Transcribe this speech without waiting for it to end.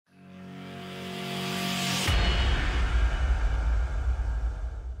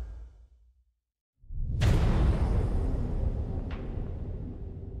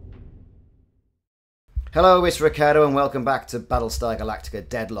Hello, it's Ricardo and welcome back to Battlestar Galactica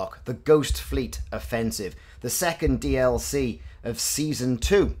Deadlock, the Ghost Fleet Offensive, the second DLC of Season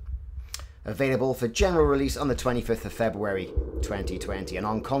 2. Available for general release on the 25th of February 2020 and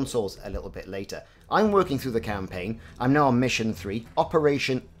on consoles a little bit later. I'm working through the campaign. I'm now on Mission 3,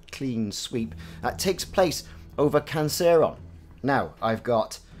 Operation Clean Sweep, that takes place over Canceron. Now, I've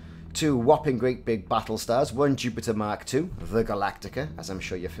got two whopping great big battle stars, one Jupiter Mark II, the Galactica, as I'm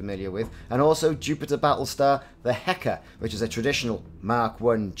sure you're familiar with, and also Jupiter Battlestar, the Hecker, which is a traditional Mark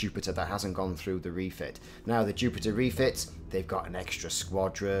I Jupiter that hasn't gone through the refit. Now, the Jupiter refits, they've got an extra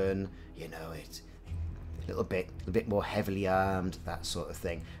squadron, you know, it's a little bit more heavily armed, that sort of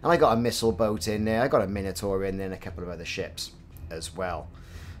thing. And I got a missile boat in there, I got a Minotaur in there, and a couple of other ships as well.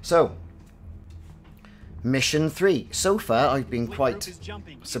 So, Mission 3. So far, I've been quite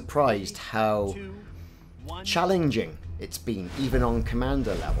surprised how challenging it's been, even on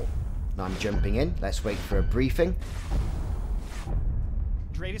commander level. Now I'm jumping in. Let's wait for a briefing.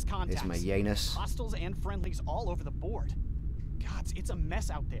 Here's my Janus. Hostiles and friendlies all over the board. Gods, it's a mess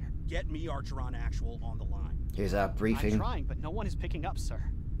out there. Get me Acheron Actual on the line. Here's our briefing. I'm trying, but no one is picking up, sir.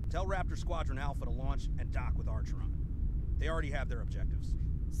 Tell Raptor Squadron Alpha to launch and dock with Acheron. They already have their objectives.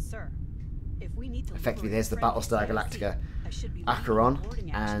 Sir. If we need to effectively, there's the Battlestar Galactica Acheron,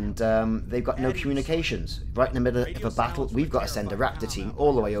 and they've got no communications. Right in the middle of a battle, we've got to send a Raptor team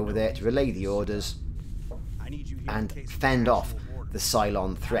all the way over there to relay the orders and fend off the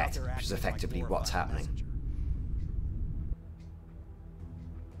Cylon threat, which is effectively what's happening.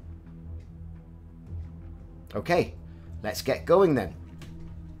 Okay, let's get going then.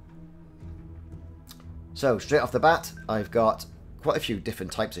 So, straight off the bat, I've got quite a few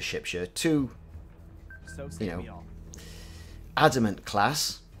different types of ships here. Two, you know, Adamant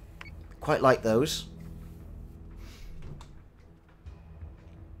class. Quite like those.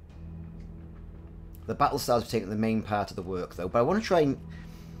 The Battlestars have taken the main part of the work, though. But I want to try and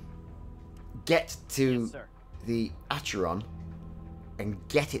get to the Acheron and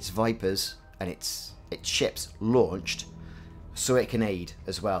get its Vipers and its ships launched so it can aid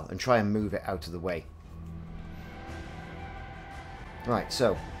as well and try and move it out of the way. Right,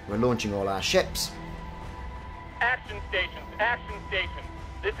 so we're launching all our ships. Action stations, action stations.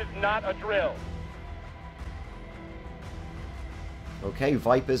 This is not a drill. Okay,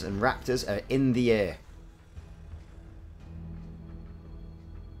 Vipers and Raptors are in the air.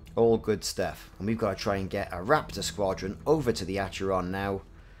 All good stuff. And we've got to try and get a Raptor squadron over to the Acheron now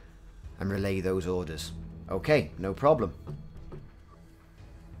and relay those orders. Okay, no problem.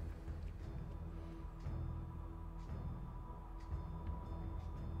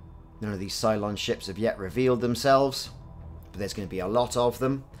 None of these Cylon ships have yet revealed themselves, but there's going to be a lot of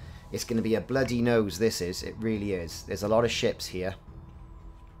them. It's going to be a bloody nose, this is. It really is. There's a lot of ships here.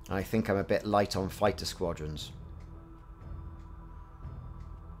 I think I'm a bit light on fighter squadrons.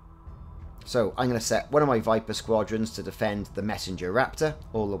 So, I'm going to set one of my Viper squadrons to defend the Messenger Raptor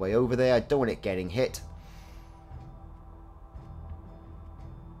all the way over there. I don't want it getting hit.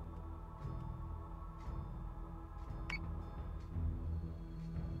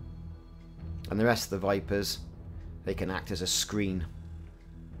 And the rest of the Vipers, they can act as a screen.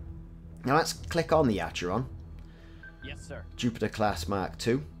 Now let's click on the Acheron. Yes, sir. Jupiter class Mark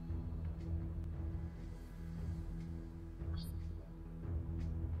II.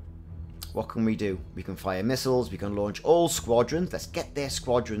 What can we do? We can fire missiles, we can launch all squadrons. Let's get their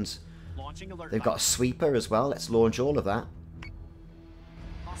squadrons. Launching alert. They've got a sweeper as well. Let's launch all of that.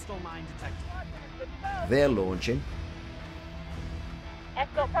 Hostile mine detected. They're launching.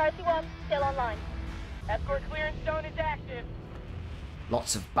 Escort Priority 1 still online. Escort clearance zone is active.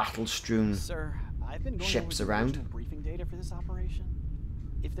 Lots of battle-strewn Sir, I've been going ships over the around. original briefing data for this operation.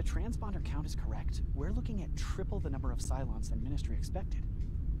 If the transponder count is correct, we're looking at triple the number of Cylons than Ministry expected.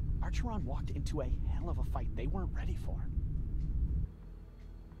 Acheron walked into a hell of a fight they weren't ready for.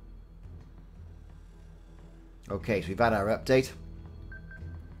 Okay, so we've had our update.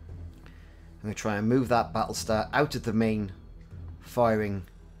 I'm going to try and move that Battlestar out of the main firing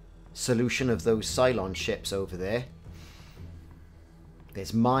solution of those Cylon ships over there.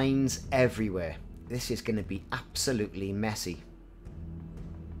 There's mines everywhere. This is going to be absolutely messy.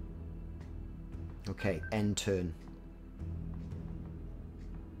 Okay, end turn.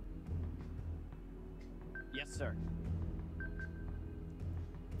 Yes, sir.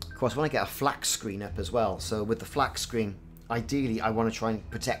 Of course, I want to get a flak screen up as well. So with the flak screen, ideally I want to try and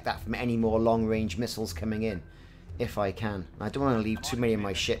protect that from any more long-range missiles coming in, if I can. I don't want to leave too many of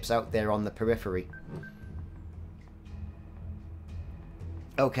my ships out there on the periphery.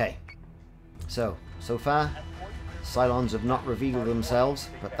 Okay, so far, Cylons have not revealed themselves,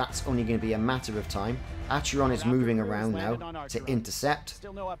 but that's only going to be a matter of time. Acheron is moving Raptor crew has around landed now on to Acheron. intercept.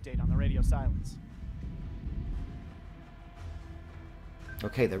 Still no update on the radio silence.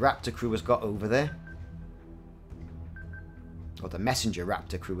 Okay, the Raptor crew has got over there. Or the messenger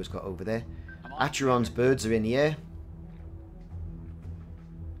Raptor crew has got over there. Acheron's birds are in the air.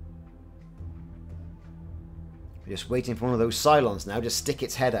 We're just waiting for one of those Cylons now to stick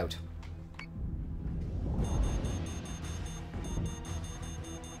its head out.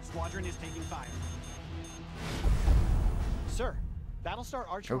 Squadron is taking fire. Sir, Battlestar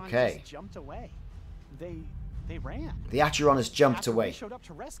Acheron Okay. just jumped away. They ran. The Acheron has jumped After away. we showed up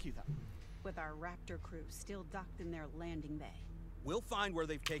to rescue them. With our Raptor crew still docked in their landing bay. We'll find where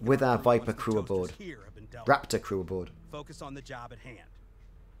they've taken With our crew Viper once the crew toasters aboard. here have been dealt Raptor crew aboard. with. Focus on the job at hand.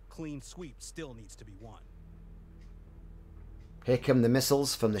 Clean sweep still needs to be won. Here come the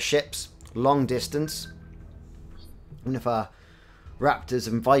missiles from the ships. Long distance. And if our Raptors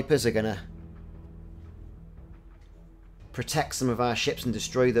and Vipers are going to protect some of our ships and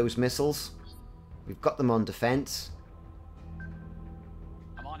destroy those missiles. We've got them on defense.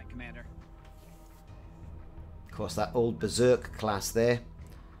 I'm on it, Commander. Of course, that old Berserk class there.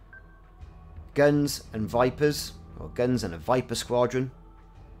 Guns and Vipers, or guns and a Viper squadron.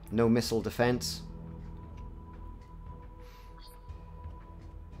 No missile defense.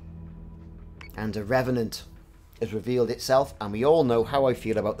 And a Revenant has revealed itself, and we all know how I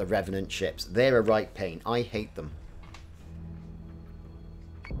feel about the Revenant ships. They're a right pain. I hate them.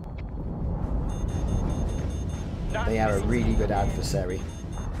 They are a really good adversary.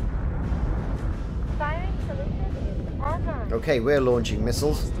 Firing solution is online. Okay, we're launching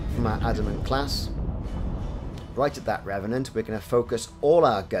missiles from our Adamant class. Right at that Revenant, we're going to focus all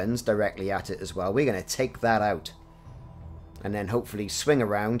our guns directly at it as well. We're going to take that out. And then hopefully swing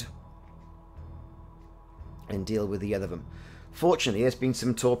around and deal with the other of them. Fortunately, there's been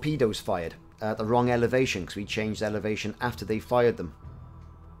some torpedoes fired at the wrong elevation because we changed elevation after they fired them.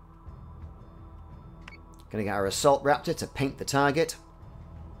 Going to get our Assault Raptor to paint the target.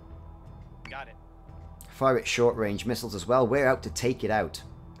 Got it. Fire its short-range missiles as well. We're out to take it out.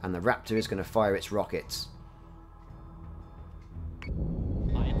 And the Raptor is going to fire its rockets.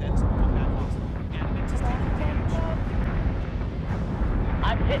 My events combat lost. Animate is taking damage.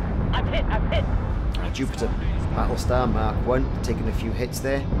 I'm hit. Jupiter Battlestar Mark 1 taking a few hits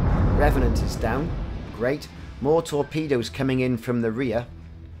there. Revenant is down. Great. More torpedoes coming in from the rear.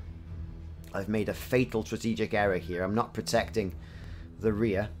 I've made a fatal strategic error here. I'm not protecting the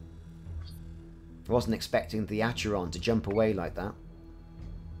rear. I wasn't expecting the Acheron to jump away like that.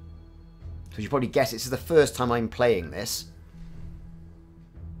 So you probably guess this is the first time I'm playing this.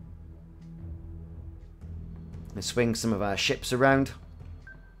 Let's swing some of our ships around.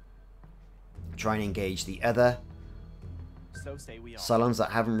 Try and engage the other So say we all. Cylons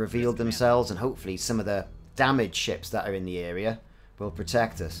that haven't revealed themselves, and hopefully some of the damaged ships that are in the area will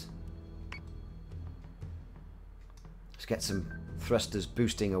protect us. Let's get some thrusters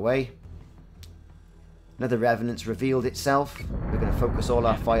boosting away. Another Revenant's revealed itself. We're going to focus all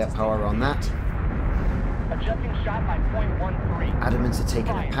our firepower on that. Adjusting shot by .13. Adamants are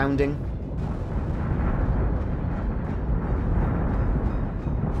taking a pounding.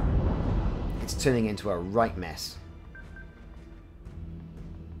 It's turning into a right mess.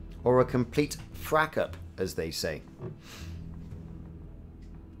 Or a complete frack up, as they say.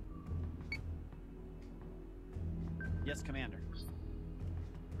 Yes, Commander.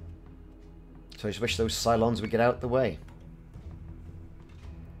 So I just wish those Cylons would get out the way.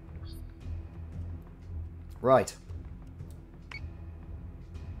 Right.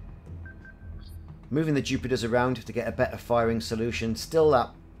 Moving the Jupiters around to get a better firing solution. Still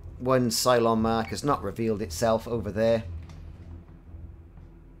that one Cylon mark has not revealed itself over there.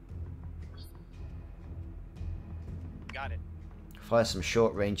 Got it. Fire some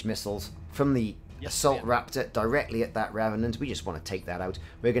short-range missiles from the Yes, Assault Raptor directly at that Revenant. We just want to take that out.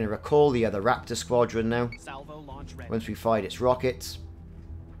 We're going to recall the other Raptor squadron now. Salvo launch ready. Once we fired its rockets.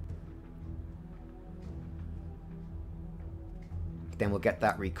 Then we'll get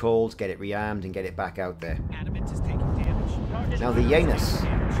that recalled, get it rearmed, and get it back out there. Adamant is taking damage. Now the Janus.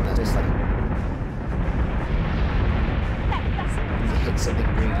 Now this like hit something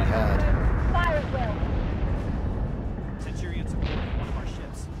really hard. Fire at will. Centurion supporting one of our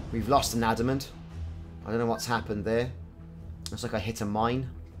ships. We've lost an Adamant. I don't know what's happened there. Looks like I hit a mine.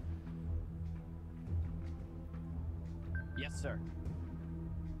 Yes, sir.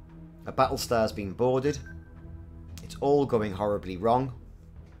 A Battlestar's been boarded. It's all going horribly wrong.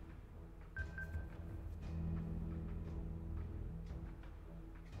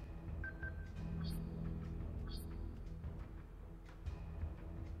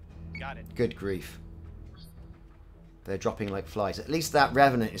 Got it. Good grief. They're dropping like flies. At least that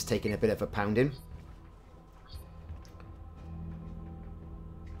Revenant is taking a bit of a pounding.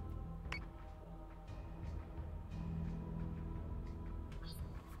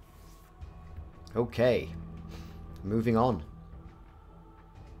 Okay. Moving on.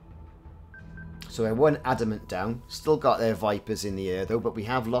 So we're one Adamant down. Still got their Vipers in the air though, but we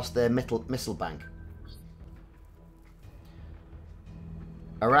have lost their missile bank.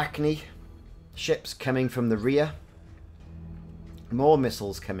 Arachne. Ships coming from the rear. More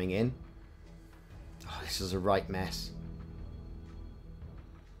missiles coming in. Oh, this is a right mess.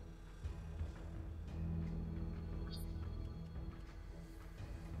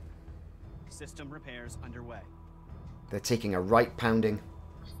 System repairs underway. They're taking a right pounding.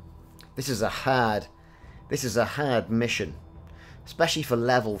 This is a hard mission. Especially for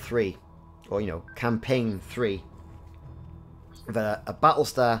level 3. Or, you know, campaign 3. A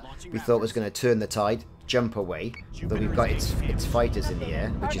Battlestar we thought was going to turn the tide, jump away, though we've got its fighters in the air,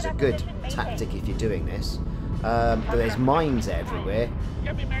 which is a good tactic if you're doing this. But there's mines everywhere.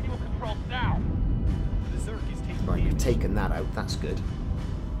 Give me manual controls now. Right, we've taken that out, that's good.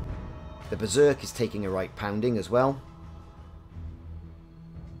 The Berserk is taking a right pounding as well.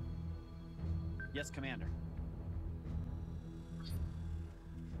 Yes, Commander.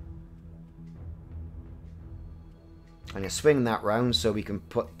 I'm going to swing that round so we can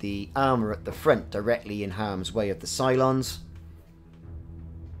put the armour at the front directly in harm's way of the Cylons.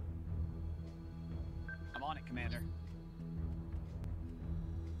 I'm on it, Commander.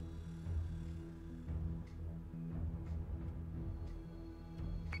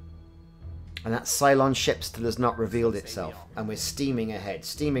 And that Cylon ship still has not revealed itself. And we're steaming ahead,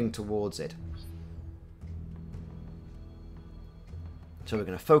 steaming towards it. So we're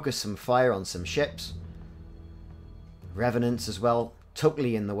going to focus some fire on some ships. Revenants as well,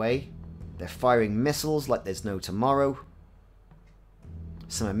 totally in the way. They're firing missiles like there's no tomorrow.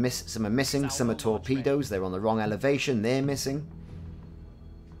 Some are missing, some are torpedoes. They're on the wrong elevation, they're missing.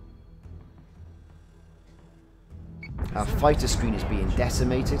 Our fighter screen is being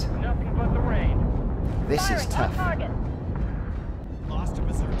decimated. Nothing but the rain. This is tough. Lost a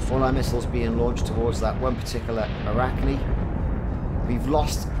Berserk. All our missiles being launched towards that one particular Arachne. We've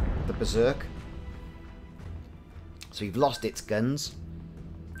lost the Berserk. So we've lost its guns.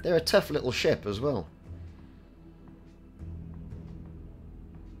 They're a tough little ship as well.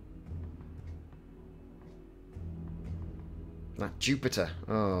 That Jupiter.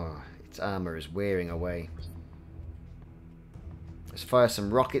 Oh, its armour is wearing away. Let's fire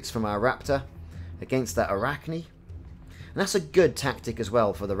some rockets from our Raptor against that Arachne. And that's a good tactic as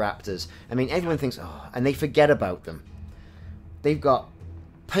well for the Raptors. I mean, everyone thinks, oh, and they forget about them. They've got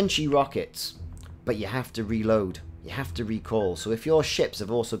punchy rockets, but you have to reload. You have to recall. So if your ships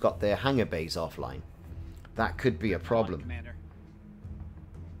have also got their hangar bays offline, that could be a problem. Commander.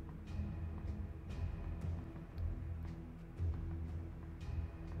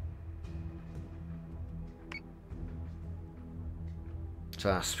 So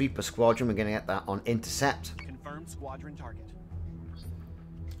our sweeper squadron, we're going to get that on intercept. Confirmed squadron target.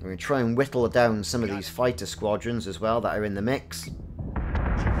 We're going to try and whittle down some of these fighter squadrons as well that are in the mix.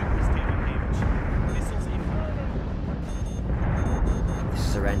 Jupiter is taking damage. Missiles in. This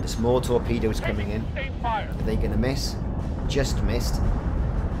is horrendous. More torpedoes coming in. Stay fire. Are they going to miss? Just missed.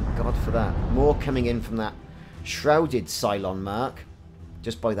 God for that. More coming in from that shrouded Cylon mark.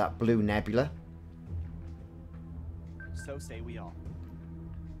 Just by that blue nebula. So say we all.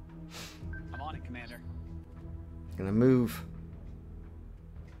 I'm on it, Commander. Going to move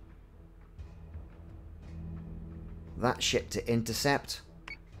that ship to intercept.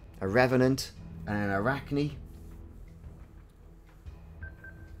 A Revenant and an Arachne.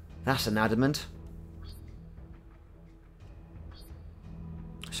 That's an Adamant.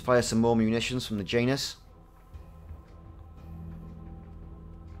 Let's fire some more munitions from the Janus.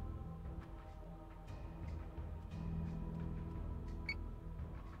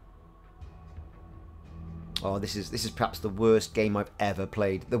 Oh, this is perhaps the worst game I've ever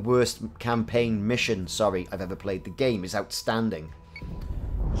played. The worst campaign mission, sorry, I've ever played. The game is outstanding.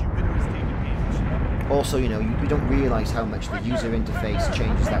 Jupiter is taking damage. Also, you know, you don't realise how much the user interface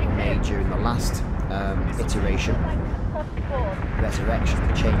changes that were made during the last iteration. Resurrection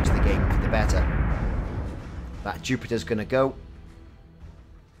that changed the game for the better. That Jupiter's going to go.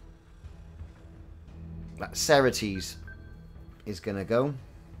 That Ceretes is going to go.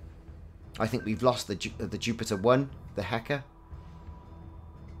 I think we've lost the Jupiter 1, the hacker.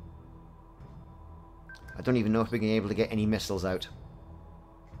 I don't even know if we're going to be able to get any missiles out.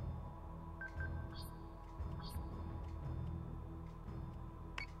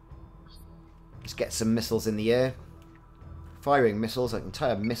 Let's get some missiles in the air. Firing missiles, an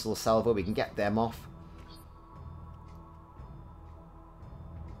entire missile salvo, we can get them off.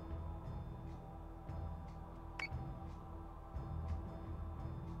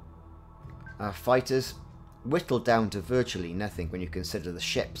 Our fighters whittled down to virtually nothing when you consider the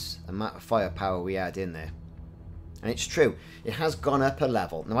ships, the amount of firepower we had in there. And it's true, it has gone up a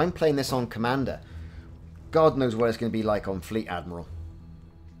level. Now I'm playing this on Commander. God knows what it's going to be like on Fleet Admiral.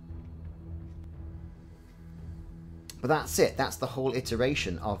 But that's it. That's the whole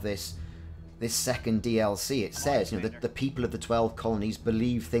iteration of this second DLC. It says, you know, the people of the 12 colonies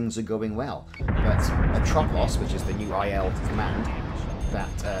believe things are going well. But Atropos, which is the new IL command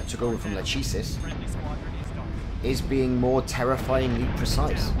that took over from Lachesis, is being more terrifyingly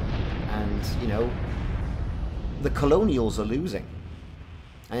precise. And, you know, the Colonials are losing.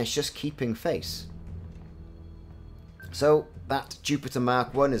 And it's just keeping face. So, that Jupiter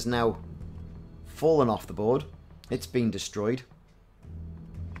Mark 1 has now fallen off the board. It's been destroyed.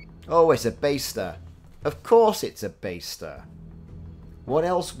 Oh, it's a base star. Of course it's a base star. What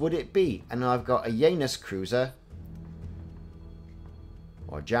else would it be? And I've got a Janus cruiser.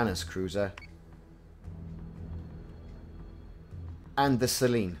 Or Janus cruiser. And the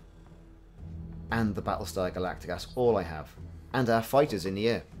Cylon. And the Battlestar Galactica. That's all I have. And our fighters in the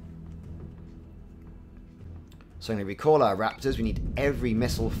air. So I'm going to recall our Raptors. We need every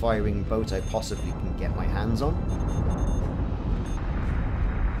missile firing boat I possibly can get my hands on.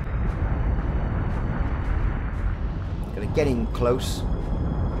 Going to get in close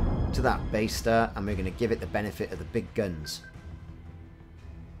to that base star and we're going to give it the benefit of the big guns.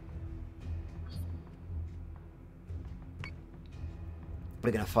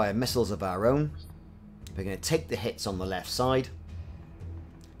 We're going to fire missiles of our own. We're going to take the hits on the left side.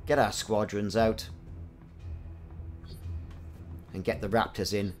 Get our squadrons out. And get the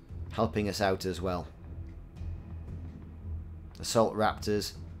Raptors in, helping us out as well. Assault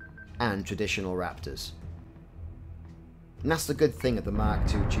Raptors and traditional Raptors. And that's the good thing of the Mark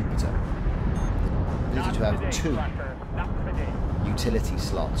II Jupiter. The ability to have two utility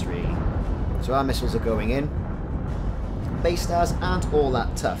slots, really. So our missiles are going in. Base stars aren't all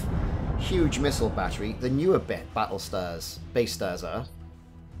that tough. Huge missile battery. The newer Battlestars, base stars are.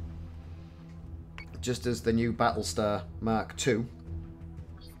 Just as the new Battlestar Mark II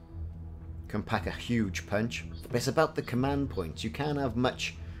can pack a huge punch. But it's about the command points. You can't have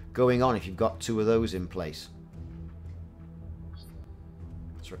much going on if you've got two of those in place.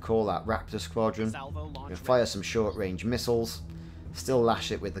 Let's recall that Raptor squadron. We're going to fire some short-range missiles. Still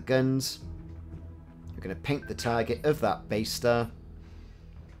lash it with the guns. We're going to paint the target of that base star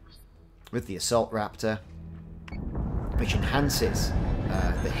with the Assault Raptor, which enhances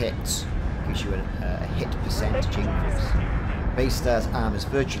the hits. Gives you a hit percentage increase. Base star's arm is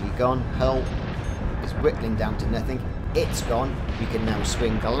virtually gone. Hull is whittling down to nothing. It's gone. We can now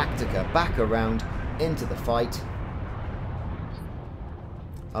swing Galactica back around into the fight,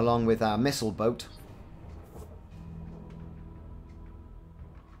 along with our missile boat.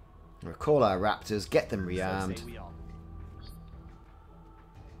 Recall our Raptors, get them rearmed,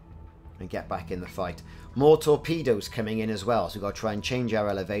 and get back in the fight. More torpedoes coming in as well, so we've got to try and change our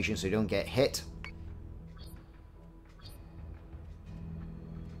elevation so we don't get hit.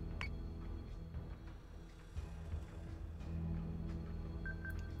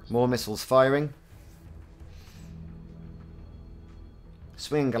 More missiles firing.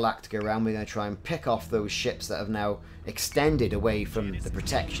 Swing Galactica around, we're going to try and pick off those ships that have now extended away from the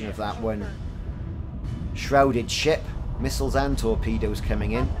protection of that one shrouded ship. Missiles and torpedoes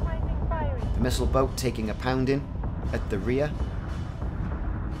coming in. The missile boat taking a pounding at the rear.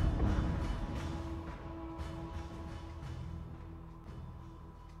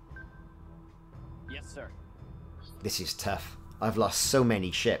 Yes, sir. This is tough. I've lost so many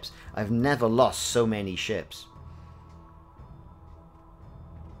ships. I've never lost so many ships.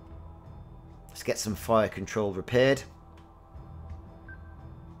 Let's get some fire control repaired.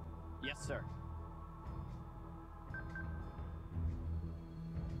 Yes, sir.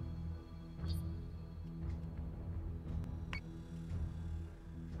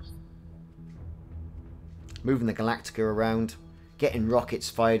 Moving the Galactica around, getting rockets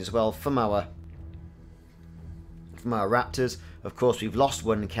fired as well from our Raptors. Of course, we've lost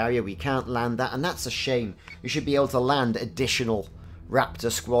one carrier. We can't land that, and that's a shame. You should be able to land additional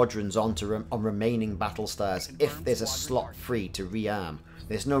Raptor squadrons on remaining Battlestars if there's a slot free to rearm.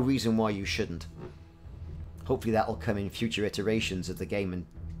 There's no reason why you shouldn't. Hopefully that'll come in future iterations of the game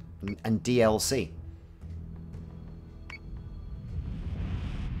and DLC.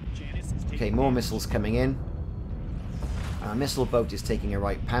 Okay, more missiles coming in. Our missile boat is taking a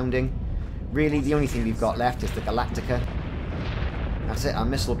right pounding. Really, the only thing we've got left is the Galactica. That's it, our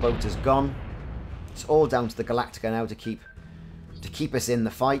missile boat is gone. It's all down to the Galactica now to keep us in the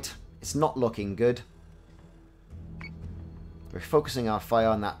fight. It's not looking good. We're focusing our fire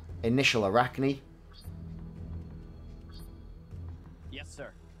on that initial Arachne. Yes,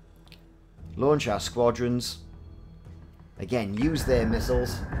 sir. Launch our squadrons. Again, use their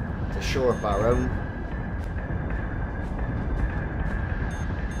missiles to shore up our own.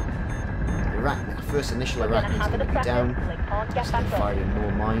 Our first initial Arachne is going to be down. So they're firing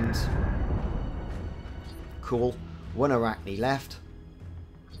more mines. Cool. One Arachne left.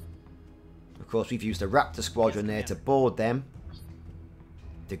 Of course, we've used a Raptor squadron there to board them,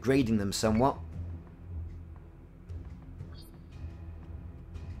 degrading them somewhat.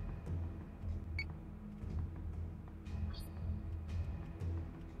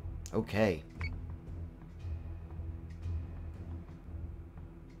 Okay.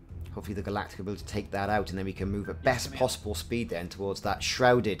 Hopefully the Galactica will be able to take that out, and then we can move at best possible speed then towards that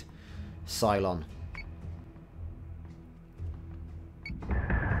shrouded Cylon.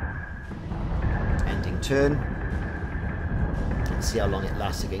 Ending turn. Let's see how long it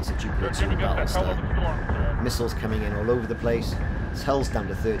lasts against the Jupiter 2 Battlestar. Missiles coming in all over the place. Its hull's down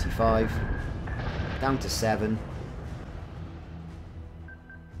to 35. Down to 7.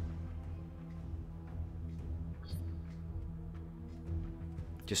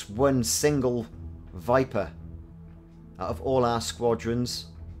 Just one single Viper out of all our squadrons.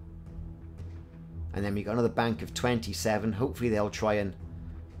 And then we got another bank of 27. Hopefully they'll try and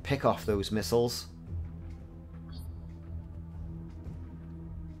pick off those missiles.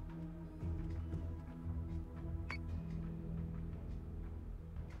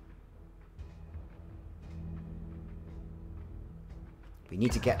 We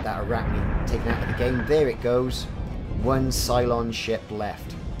need to get that Arachne taken out of the game. There it goes. One Cylon ship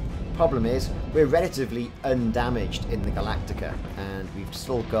left. Problem is, we're relatively undamaged in the Galactica, and we've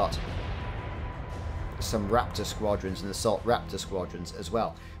still got some Raptor squadrons and Assault Raptor squadrons as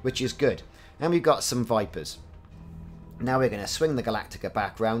well, which is good. And we've got some Vipers. Now we're going to swing the Galactica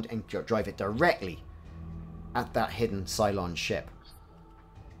back round and drive it directly at that hidden Cylon ship.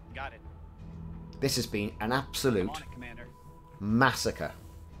 Got it. This has been an absolute On it, Commander. massacre.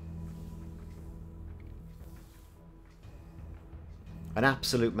 An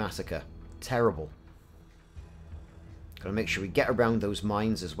absolute massacre. Terrible. Gotta make sure we get around those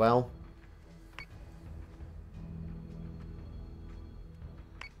mines as well.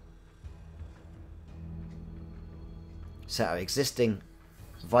 Set our existing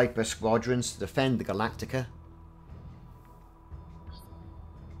Viper squadrons to defend the Galactica.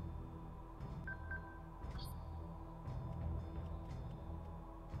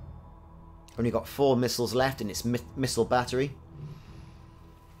 Only got 4 missiles left in its missile battery.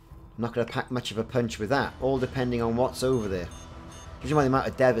 I'm not going to pack much of a punch with that, all depending on what's over there. Judging by the amount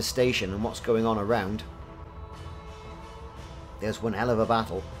of devastation and what's going on around, there's one hell of a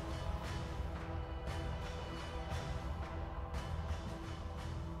battle.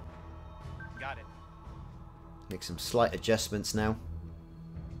 Got it. Make some slight adjustments now.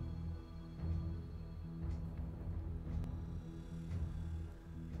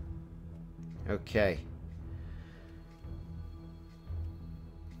 Okay.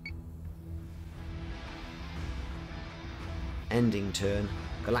 Ending turn.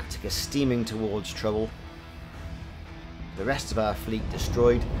 Galactica steaming towards trouble. The rest of our fleet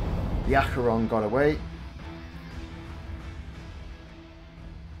destroyed. The Acheron got away.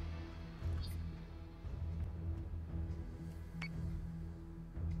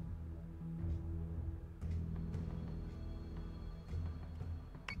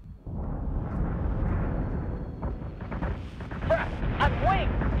 Crap! I'm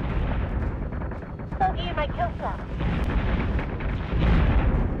winged! Bogey in my kill slot.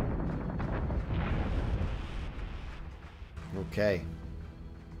 Okay.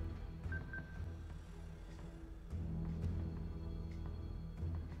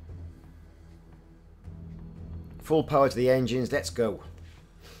 Full power to the engines, let's go.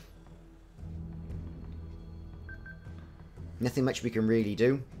 Nothing much we can really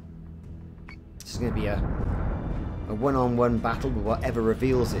do. This is going to be a one-on-one battle with whatever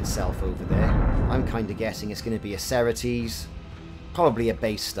reveals itself over there. I'm kind of guessing it's going to be a Ceres, probably a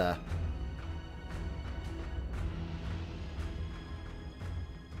base star.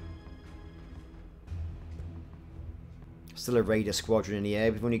 Still a Raider squadron in the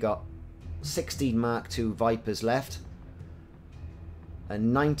air. We've only got 16 Mark II Vipers left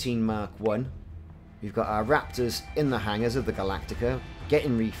and 19 Mark I. We've got our Raptors in the hangars of the Galactica,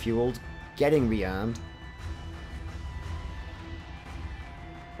 getting refueled, getting rearmed.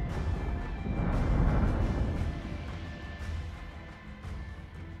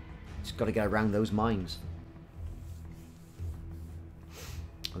 Just got to get around those mines.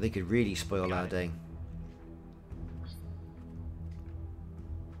 Or they could really spoil our day.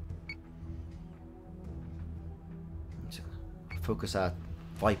 Focus our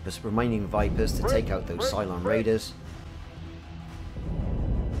Vipers, remaining Vipers to take out those Cylon Raiders.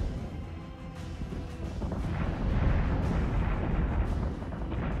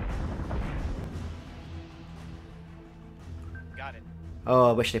 Got it. Oh,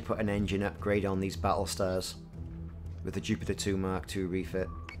 I wish they put an engine upgrade on these Battlestars with the Jupiter 2 Mark II refit.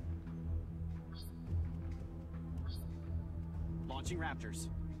 Launching Raptors.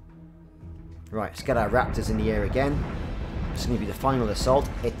 Right, let's get our Raptors in the air again. It's going to be the final assault.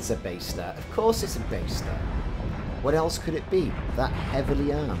 It's a base star. Of course it's a base star. What else could it be? That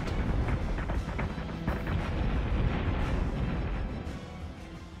heavily armed.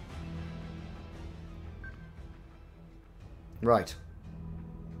 Right.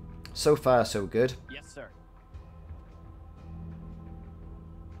 So far, so good. Yes, sir.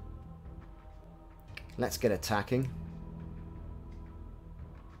 Let's get attacking.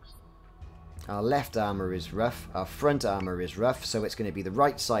 Our left armour is rough, our front armour is rough, so it's going to be the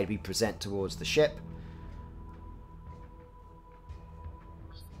right side we present towards the ship.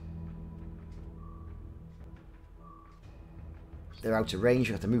 They're out of range,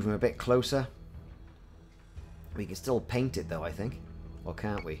 we have to move them a bit closer. We can still paint it though, I think. Or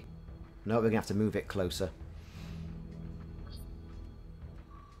can't we? No, we're going to have to move it closer.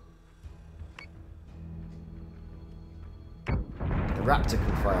 The Raptor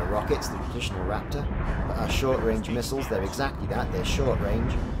can fire rockets, the traditional Raptor, but our short-range missiles, they're exactly that, they're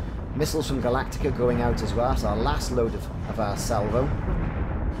short-range. Missiles from Galactica going out as well, so our last load of our salvo.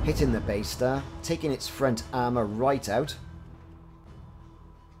 Hitting the base star, taking its front armour right out.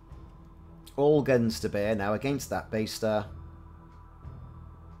 All guns to bear now against that base star.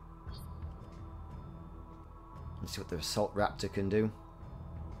 Let's see what the Assault Raptor can do.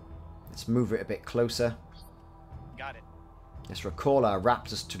 Let's move it a bit closer. Got it. Let's recall our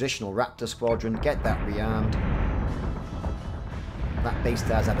Raptors, traditional Raptor squadron, get that rearmed. That base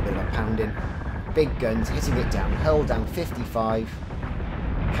star's had a bit of a pounding. Big guns, hitting it down, hull down 55.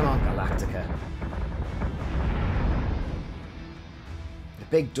 Come on, Galactica. The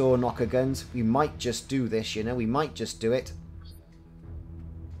big door knocker guns, we might just do this, you know, we might just do it.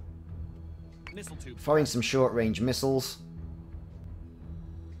 Missile tube. Firing some short-range missiles.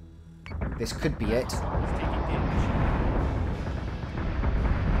 This could be it.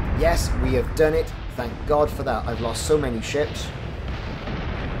 Yes, we have done it. Thank God for that. I've lost so many ships.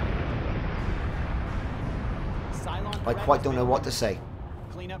 I quite don't know what to say.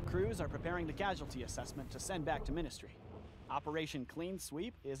 Cleanup crews are preparing the casualty assessment to send back to Ministry. Operation Clean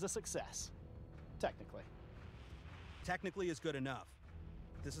Sweep is a success. Technically. Technically is good enough.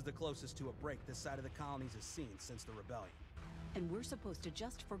 This is the closest to a break this side of the colonies has seen since the rebellion. And we're supposed to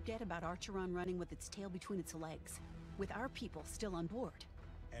just forget about Acheron running with its tail between its legs, with our people still on board.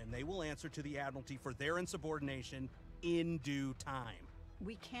 And they will answer to the Admiralty for their insubordination in due time.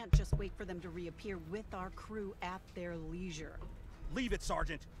 We can't just wait for them to reappear with our crew at their leisure. Leave it,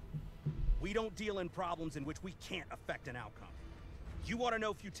 Sergeant. We don't deal in problems in which we can't affect an outcome. You want to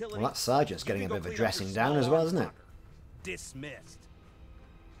know futility? Well, that Sergeant's getting a bit of a dressing down as well, isn't it? Dismissed.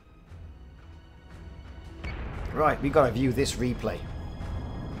 Right, we've got to view this replay.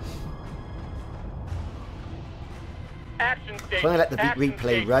 Action So station. I'm going to let the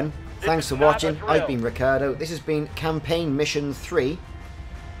replay run. Thanks for watching. I've been Ricardo. This has been Campaign Mission 3.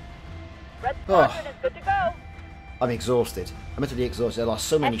 Red Squadron is good to go. I'm exhausted. I'm utterly exhausted. I lost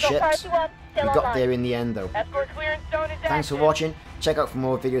so many Escort ships. car 2-1, still We got online. there in the end though. Escort clearance zone is Thanks for active. watching. Check out for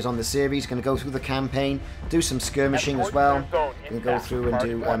more videos on the series. Going to go through the campaign, do some skirmishing as well. Going to go through and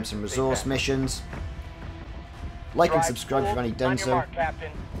do some resource missions. Like and subscribe if you've already done On your so. mark,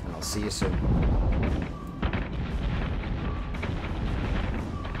 Captain. And I'll see you soon.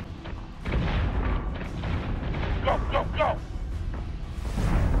 Go, go, go!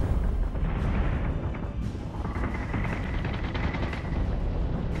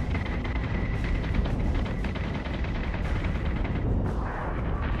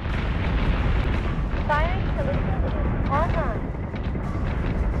 Firing solution is online.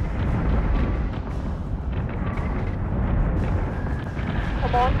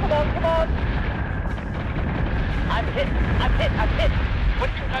 Come on, come on, come on. I'm hit, I'm hit, I'm hit.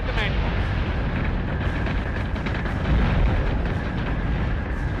 What's your cut the manual?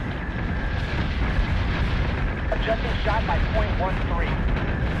 Adjusting shot by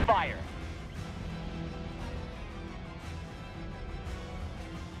 .13. Fire.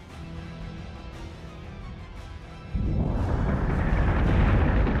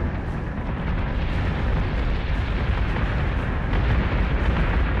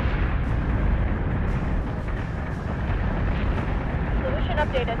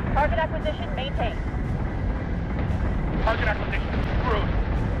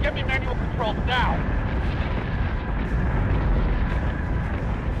 Get me manual controls now!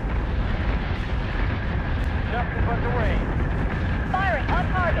 Just under range. Firing on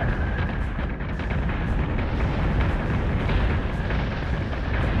target.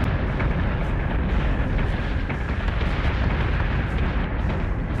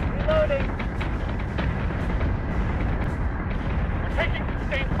 Reloading. We're taking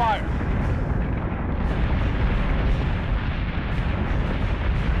sustained fire.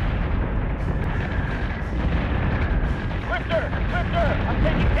 Swifter! I'm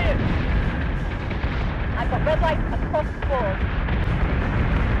taking hits! I've got red lights across the board.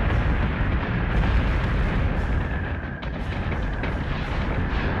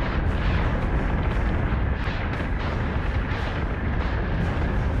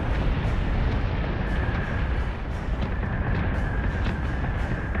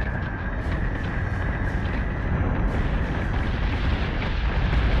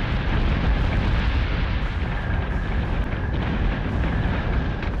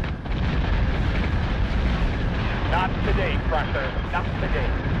 Not today, Crusher. Not today.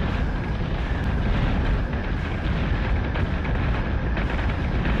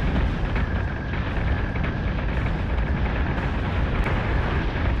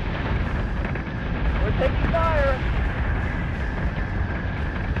 We're taking fire.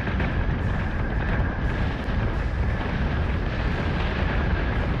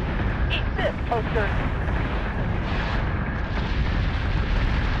 Eat this, poster.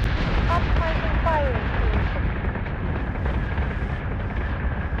 Optimizing firing solution.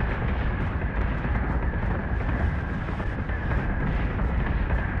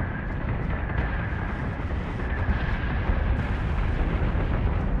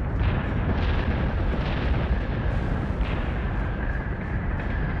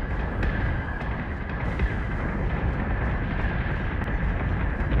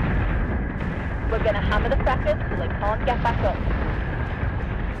 We're gonna hammer the crackers till they can't get back up.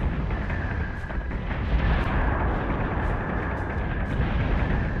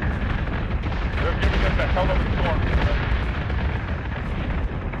 They're giving us a hell of a storm.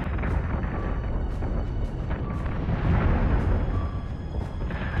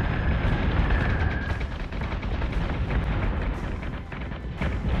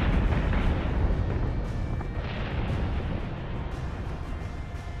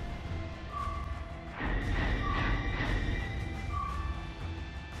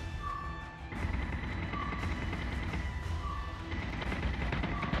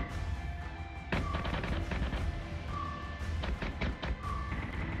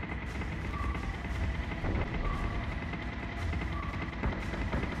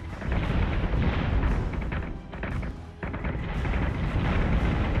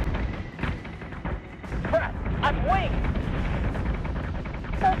 I'm winged!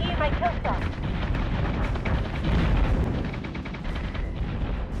 Don't eat my kill stuff.